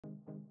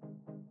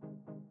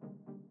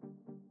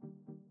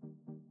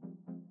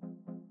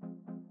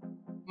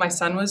My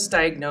son was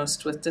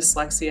diagnosed with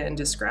dyslexia and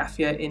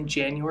dysgraphia in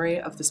January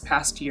of this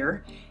past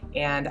year,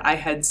 and I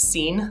had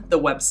seen the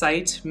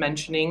website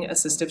mentioning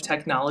assistive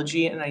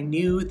technology, and I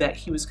knew that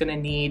he was going to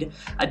need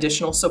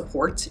additional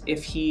support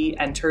if he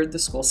entered the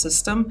school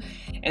system.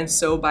 And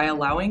so by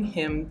allowing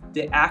him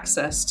the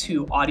access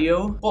to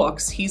audio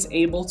books, he's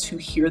able to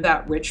hear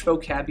that rich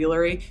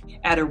vocabulary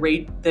at a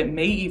rate that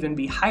may even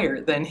be higher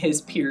than his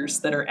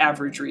peers that are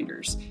average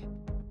readers.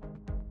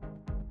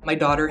 My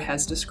daughter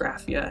has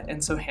dysgraphia,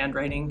 and so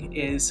handwriting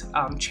is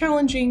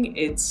challenging,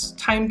 it's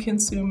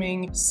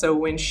time-consuming. So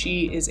when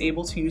she is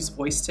able to use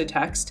voice to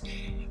text,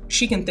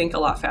 she can think a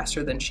lot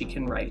faster than she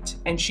can write,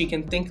 and she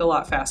can think a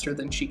lot faster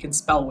than she can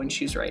spell when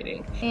she's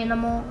writing.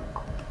 Animal,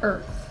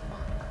 earth.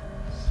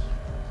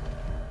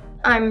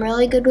 I'm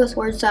really good with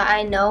words that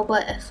I know,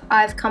 but if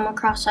I've come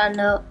across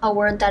a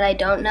word that I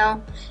don't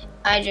know,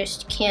 I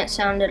just can't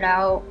sound it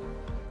out.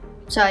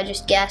 So I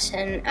just guess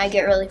and I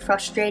get really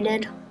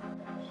frustrated.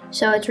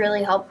 So it's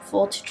really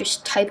helpful to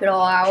just type it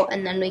all out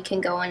and then we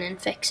can go in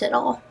and fix it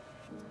all.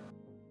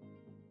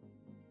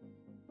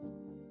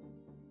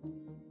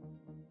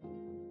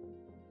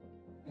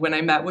 When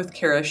I met with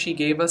Kara, she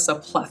gave us a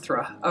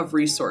plethora of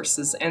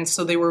resources, and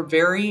so they were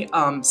very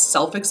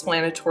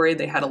self-explanatory.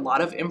 They had a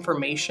lot of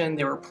information.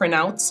 There were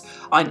printouts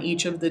on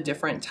each of the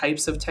different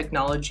types of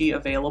technology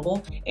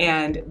available,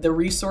 and the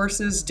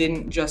resources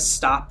didn't just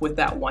stop with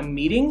that one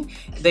meeting.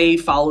 They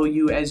follow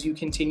you as you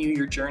continue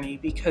your journey,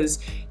 because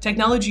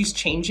technology is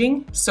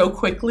changing so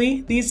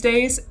quickly these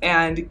days,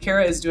 and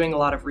Kara is doing a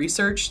lot of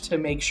research to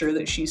make sure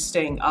that she's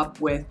staying up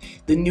with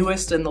the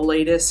newest and the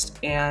latest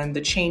and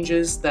the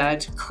changes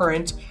that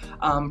current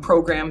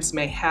programs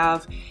may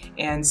have.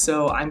 And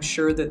so I'm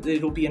sure that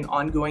it'll be an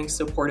ongoing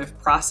supportive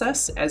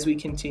process as we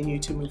continue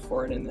to move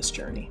forward in this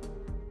journey.